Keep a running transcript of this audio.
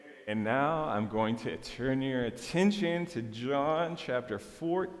And now I'm going to turn your attention to John chapter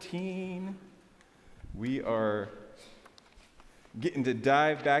 14. We are getting to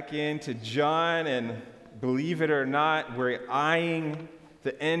dive back into John, and believe it or not, we're eyeing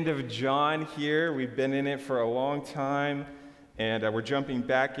the end of John here. We've been in it for a long time, and we're jumping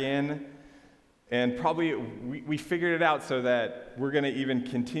back in. And probably we figured it out so that we're going to even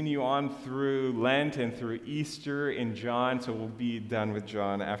continue on through Lent and through Easter in John. So we'll be done with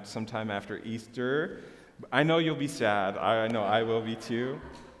John sometime after Easter. I know you'll be sad. I know I will be too.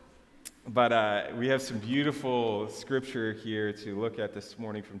 But we have some beautiful scripture here to look at this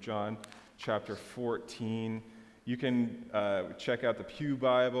morning from John chapter 14. You can check out the Pew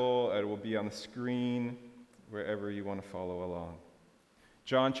Bible. It will be on the screen wherever you want to follow along.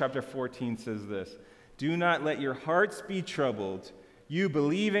 John chapter 14 says this: "Do not let your hearts be troubled. You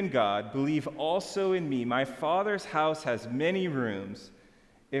believe in God, believe also in me. My Father's house has many rooms.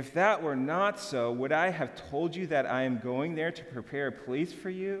 If that were not so, would I have told you that I am going there to prepare a place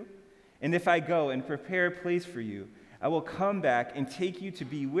for you? And if I go and prepare a place for you, I will come back and take you to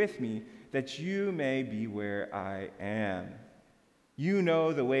be with me, that you may be where I am. You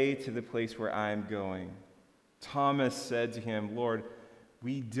know the way to the place where I am going." Thomas said to him, "Lord,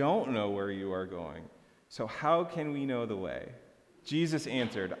 we don't know where you are going, so how can we know the way?" Jesus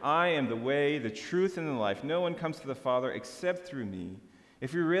answered, "I am the way, the truth, and the life. No one comes to the Father except through me.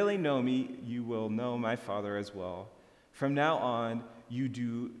 If you really know me, you will know my Father as well. From now on, you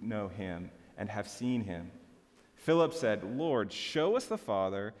do know him and have seen him." Philip said, "Lord, show us the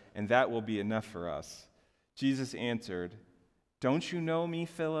Father, and that will be enough for us." Jesus answered, "Don't you know me,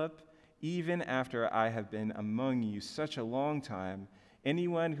 Philip? Even after I have been among you such a long time,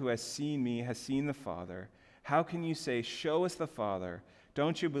 anyone who has seen me has seen the Father. How can you say, 'Show us the Father'?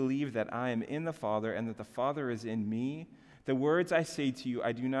 Don't you believe that I am in the Father and that the Father is in me? The words I say to you,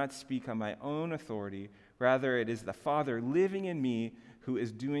 I do not speak on my own authority. Rather, it is the Father living in me who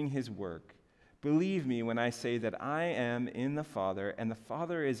is doing his work. Believe me when I say that I am in the Father and the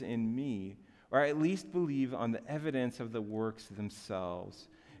Father is in me, or at least believe on the evidence of the works themselves.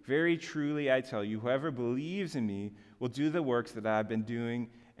 Very truly, I tell you, whoever believes in me will do the works that I have been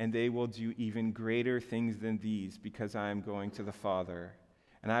doing, and they will do even greater things than these, because I am going to the Father.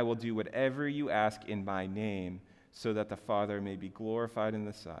 And I will do whatever you ask in my name, so that the Father may be glorified in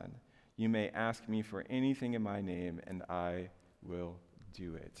the Son. You may ask me for anything in my name, and I will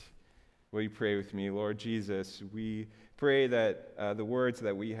do it." Will you pray with me? Lord Jesus, we pray that the words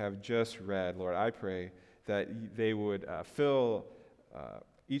that we have just read, Lord, I pray that they would fill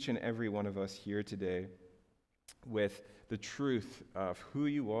each and every one of us here today with the truth of who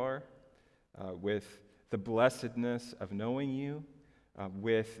you are, with the blessedness of knowing you,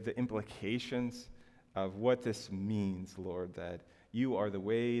 with the implications of what this means, Lord, that you are the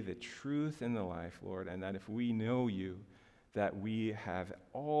way, the truth, and the life, Lord, and that if we know you, that we have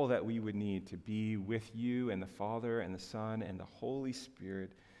all that we would need to be with you and the Father and the Son and the Holy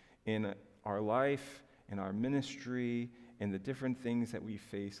Spirit in our life, in our ministry, in the different things that we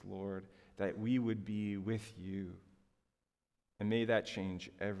face, Lord, that we would be with you. And may that change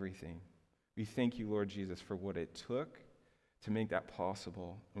everything. We thank you, Lord Jesus, for what it took to make that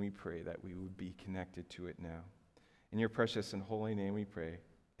possible, and we pray that we would be connected to it now. In your precious and holy name we pray.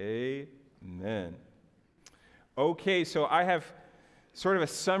 Amen. Okay, so I have sort of a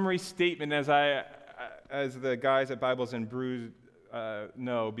summary statement as the guys at Bibles and Brews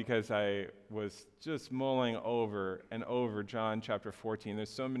know, because I was just mulling over and over John chapter 14. There's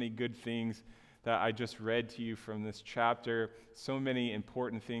so many good things that I just read to you from this chapter, so many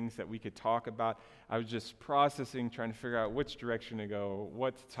important things that we could talk about. I was just processing, trying to figure out which direction to go,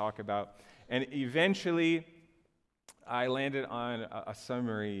 what to talk about. And eventually, I landed on a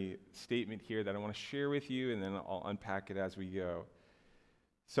summary statement here that I want to share with you, and then I'll unpack it as we go.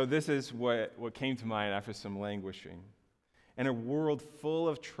 So this is what came to mind after some languishing. In a world full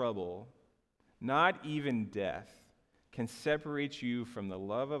of trouble, not even death can separate you from the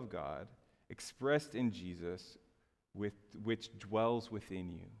love of God expressed in Jesus, which dwells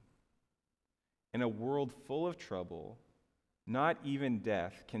within you. In a world full of trouble, not even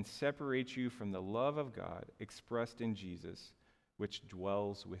death can separate you from the love of God expressed in Jesus, which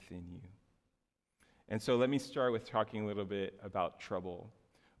dwells within you. And so let me start with talking a little bit about trouble.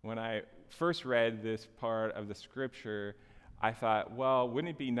 When I first read this part of the scripture, I thought, well,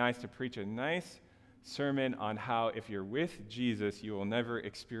 wouldn't it be nice to preach a nice sermon on how if you're with Jesus, you will never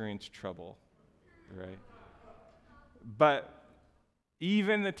experience trouble, right? But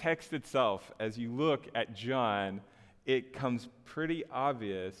even the text itself, as you look at John, it comes pretty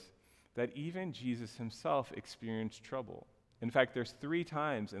obvious that even Jesus himself experienced trouble. In fact, there's 3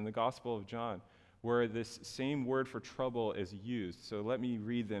 times in the Gospel of John where this same word for trouble is used. So let me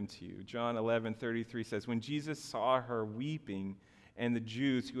read them to you. John 11:33 says, "When Jesus saw her weeping, and the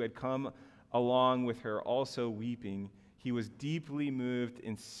Jews who had come along with her also weeping, he was deeply moved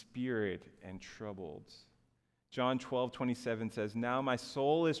in spirit and troubled." John 12:27 says, "Now my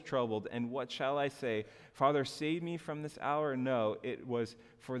soul is troubled, and what shall I say? Father, save me from this hour? No, it was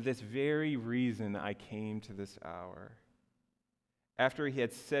for this very reason I came to this hour." After he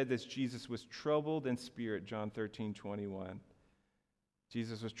had said this, Jesus was troubled in spirit, John 13:21.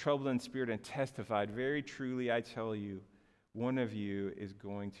 Jesus was troubled in spirit and testified, "Very truly I tell you, one of you is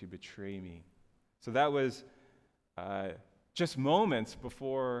going to betray me." So that was just moments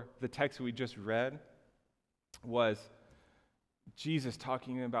before the text we just read was Jesus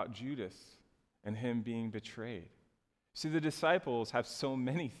talking about Judas and him being betrayed. See, the disciples have so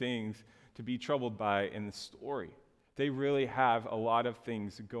many things to be troubled by in the story. They really have a lot of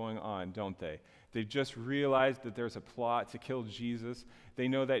things going on, don't they? They've just realized that there's a plot to kill Jesus. They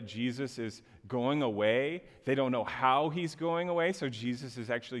know that Jesus is going away. They don't know how he's going away, so Jesus is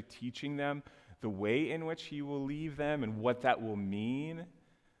actually teaching them the way in which he will leave them and what that will mean.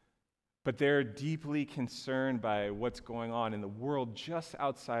 But they're deeply concerned by what's going on in the world just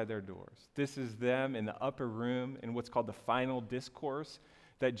outside their doors. This is them in the upper room in what's called the final discourse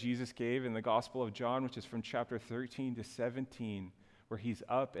that Jesus gave in the Gospel of John, which is from chapter 13 to 17, where he's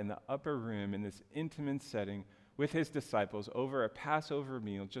up in the upper room in this intimate setting with his disciples over a Passover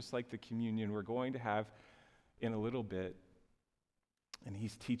meal, just like the communion we're going to have in a little bit. And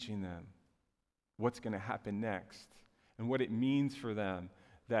he's teaching them what's going to happen next and what it means for them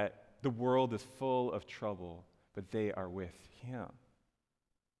that the world is full of trouble, but they are with him.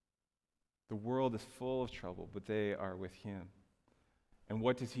 The world is full of trouble, but they are with him. And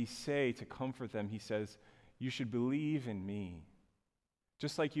what does he say to comfort them? He says, "You should believe in me.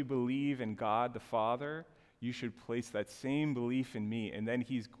 Just like you believe in God the Father, you should place that same belief in me." And then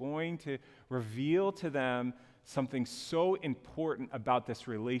he's going to reveal to them something so important about this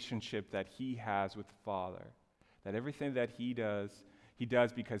relationship that he has with the Father. That everything that he does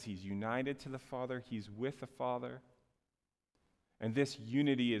because he's united to the Father, he's with the Father. And this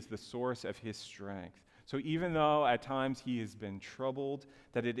unity is the source of his strength. So even though at times he has been troubled,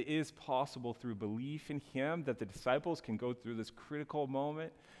 that it is possible through belief in him that the disciples can go through this critical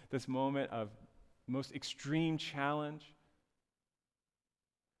moment, this moment of most extreme challenge,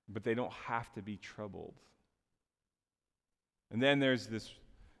 but they don't have to be troubled. And then there's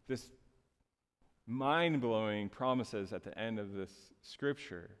this mind-blowing promises at the end of this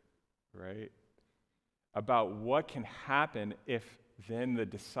scripture, right? About what can happen if then the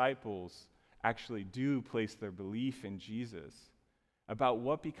disciples actually do place their belief in Jesus, about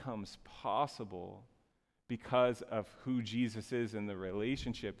what becomes possible because of who Jesus is and the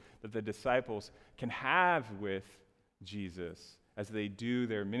relationship that the disciples can have with Jesus as they do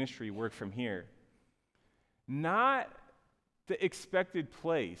their ministry work from here. Not the expected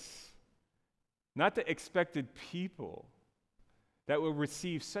place, not the expected people that will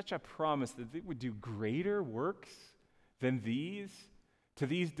receive such a promise that they would do greater works than these to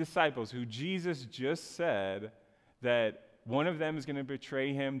these disciples who Jesus just said that one of them is going to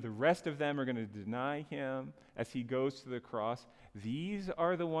betray him, the rest of them are going to deny him as he goes to the cross. These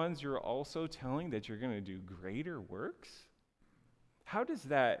are the ones you're also telling that you're going to do greater works? How does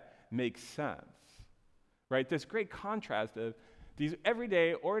that make sense? Right? This great contrast of these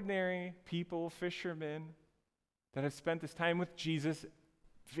everyday, ordinary people, fishermen, that have spent this time with Jesus,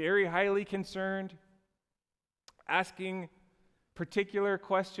 very highly concerned, asking particular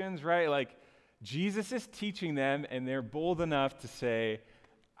questions, right? Like, Jesus is teaching them, and they're bold enough to say,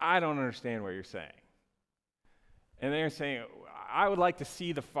 "I don't understand what you're saying." And they're saying, "I would like to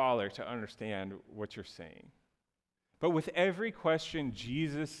see the Father to understand what you're saying." But with every question,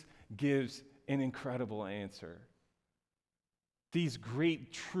 Jesus gives an incredible answer. These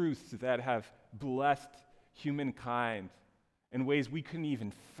great truths that have blessed humankind in ways we couldn't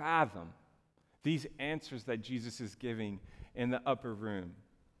even fathom. These answers that Jesus is giving in the upper room.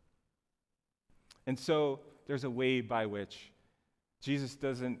 And so there's a way by which Jesus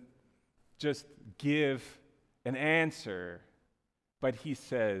doesn't just give an answer, but he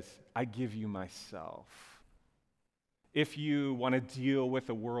says, "I give you myself. If you want to deal with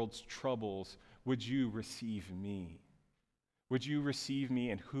the world's troubles, would you receive me? Would you receive me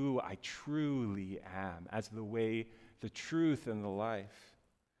in who I truly am as the way, the truth, and the life,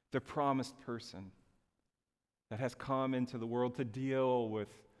 the promised person that has come into the world to deal with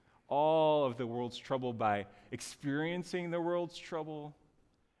all of the world's trouble by experiencing the world's trouble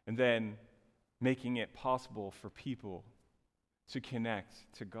and then making it possible for people to connect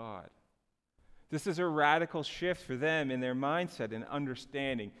to God. This is a radical shift for them in their mindset and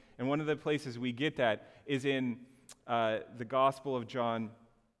understanding. And one of the places we get that is in the Gospel of John,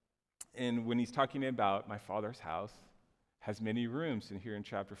 and when he's talking about my Father's house has many rooms, and here in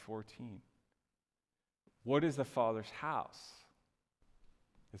chapter 14. What is the Father's house?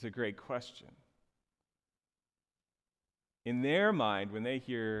 It's a great question. In their mind, when they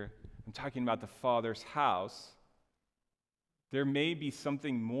hear I'm talking about the Father's house, there may be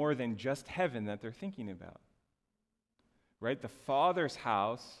something more than just heaven that they're thinking about. Right? The Father's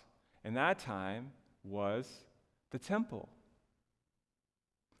house in that time was the temple,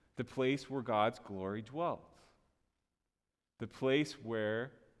 the place where God's glory dwelt, the place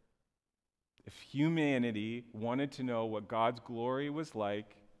where, if humanity wanted to know what God's glory was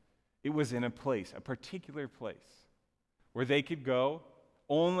like, it was in a place, a particular place, where they could go,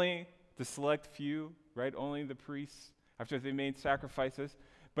 only the select few, right? Only the priests, after they made sacrifices,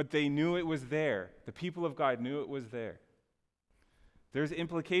 but they knew it was there. The people of God knew it was there. There's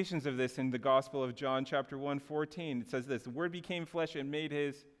implications of this in the Gospel of John, chapter 1:14. It says this, the Word became flesh and made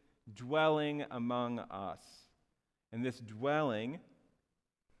his dwelling among us. And this dwelling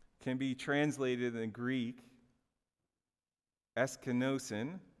can be translated in Greek,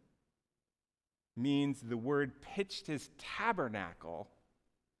 eskenosin, means the word pitched his tabernacle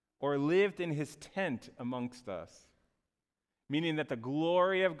or lived in his tent amongst us. Meaning that the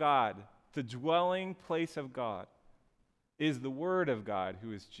glory of God, the dwelling place of God, is the Word of God,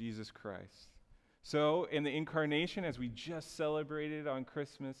 who is Jesus Christ. So, in the incarnation, as we just celebrated on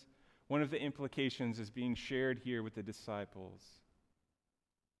Christmas, one of the implications is being shared here with the disciples.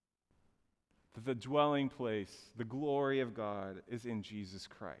 That the dwelling place, the glory of God, is in Jesus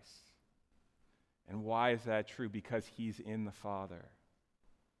Christ. And why is that true? Because he's in the Father.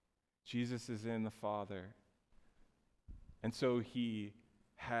 Jesus is in the Father. And so he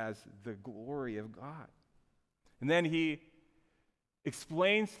has the glory of God. And then he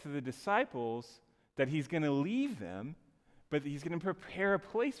explains to the disciples that he's going to leave them, but he's going to prepare a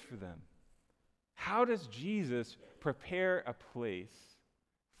place for them. How does Jesus prepare a place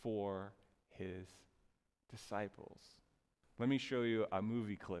for his disciples? Let me show you a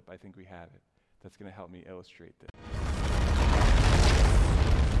movie clip. I think we have it. That's going to help me illustrate this.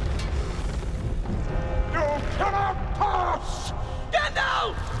 You cannot pass! Get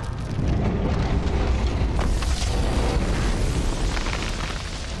out!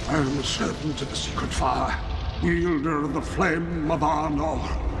 I am the servant of the secret fire, wielder of the flame of Arnor.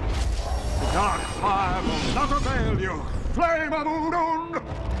 The dark fire will not avail you, flame of Udun!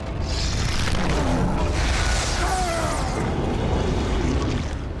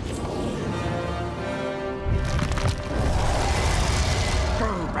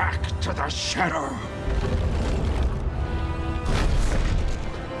 Go back to the shadow.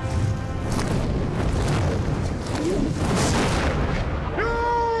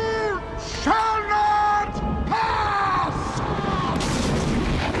 Shall not pass!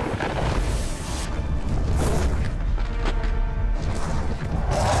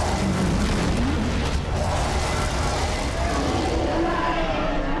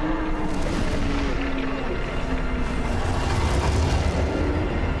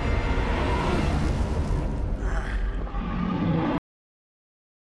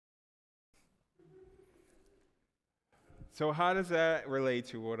 So how does that relate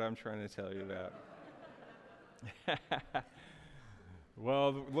to what I'm trying to tell you about?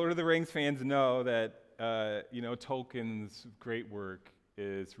 Well, Lord of the Rings fans know that Tolkien's great work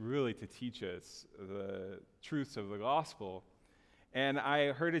is really to teach us the truths of the gospel. And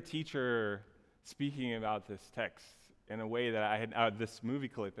I heard a teacher speaking about this text in a way that I had, this movie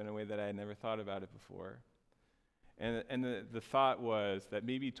clip in a way that I had never thought about it before. And the thought was that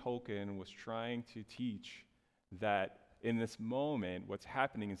maybe Tolkien was trying to teach that in this moment, what's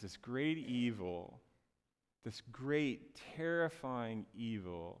happening is this great evil, this great, terrifying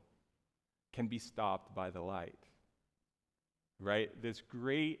evil can be stopped by the light, right? This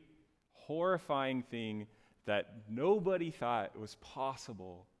great, horrifying thing that nobody thought was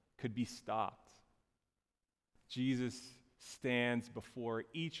possible could be stopped. Jesus stands before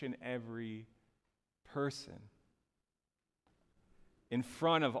each and every person in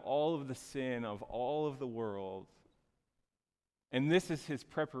front of all of the sin of all of the world. And this is his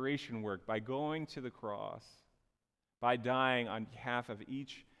preparation work by going to the cross, by dying on behalf of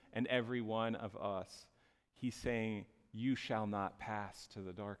each and every one of us. He's saying, you shall not pass to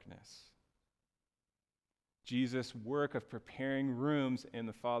the darkness. Jesus' work of preparing rooms in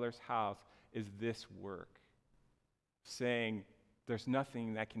the Father's house is this work, saying there's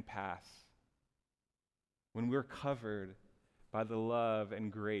nothing that can pass. When we're covered by the love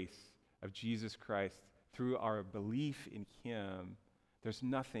and grace of Jesus Christ through our belief in him, there's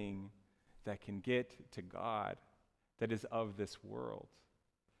nothing that can get to God that is of this world,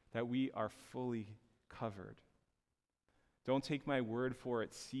 that we are fully covered. Don't take my word for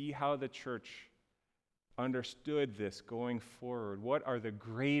it. See how the church understood this going forward. What are the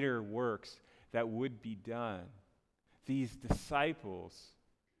greater works that would be done? These disciples,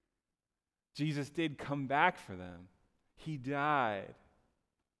 Jesus did come back for them. He died.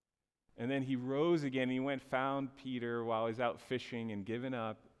 And then he rose again. He went found Peter while he's out fishing and given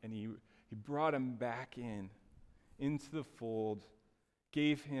up, and he brought him back into the fold,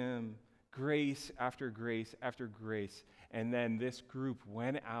 gave him grace after grace after grace. And then this group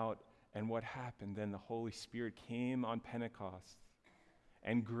went out, and what happened? Then the Holy Spirit came on Pentecost,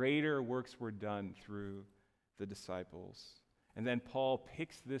 and greater works were done through the disciples. And then Paul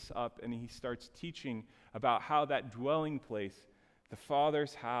picks this up, and he starts teaching about how that dwelling place, the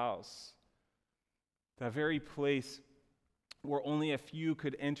Father's house, that very place where only a few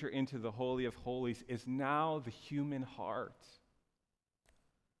could enter into the Holy of Holies, is now the human heart.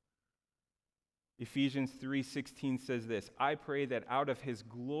 Ephesians 3:16 says this, I pray that out of his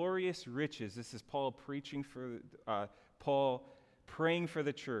glorious riches, this is Paul praying for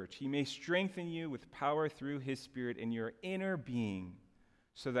the church, he may strengthen you with power through his Spirit in your inner being,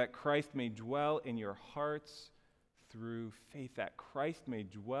 so that Christ may dwell in your hearts through faith. That Christ may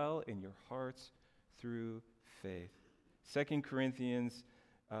dwell in your hearts through faith. 2 Corinthians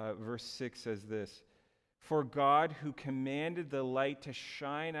verse 6 says this, for God, who commanded the light to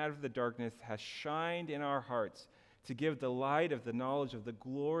shine out of the darkness, has shined in our hearts to give the light of the knowledge of the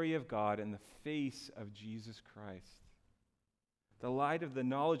glory of God in the face of Jesus Christ. The light of the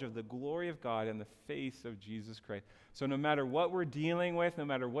knowledge of the glory of God in the face of Jesus Christ. So no matter what we're dealing with, no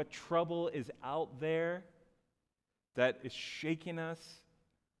matter what trouble is out there that is shaking us,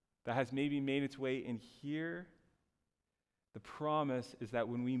 that has maybe made its way in here, the promise is that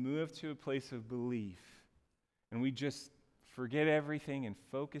when we move to a place of belief and we just forget everything and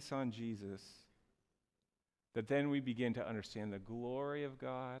focus on Jesus, that then we begin to understand the glory of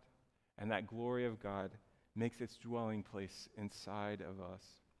God, and that glory of God makes its dwelling place inside of us.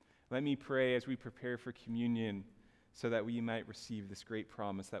 Let me pray as we prepare for communion so that we might receive this great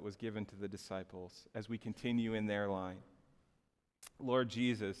promise that was given to the disciples as we continue in their line. Lord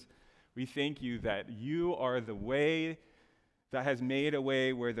Jesus, we thank you that you are the way that has made a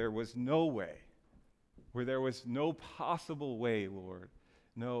way where there was no way, where there was no possible way, Lord.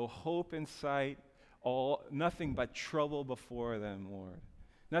 No hope in sight, nothing but trouble before them, Lord.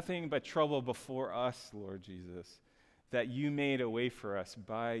 Nothing but trouble before us, Lord Jesus, that you made a way for us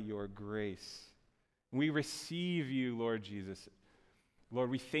by your grace. We receive you, Lord Jesus. Lord,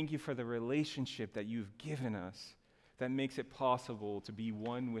 we thank you for the relationship that you've given us that makes it possible to be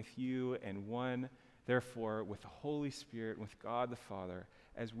one with you and one, therefore, with the Holy Spirit, with God the Father.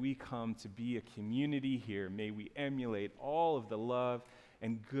 As we come to be a community here, may we emulate all of the love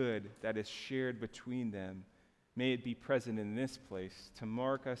and good that is shared between them. May it be present in this place to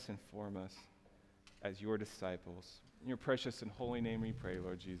mark us and form us as your disciples. In your precious and holy name we pray,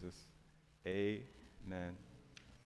 Lord Jesus. Amen.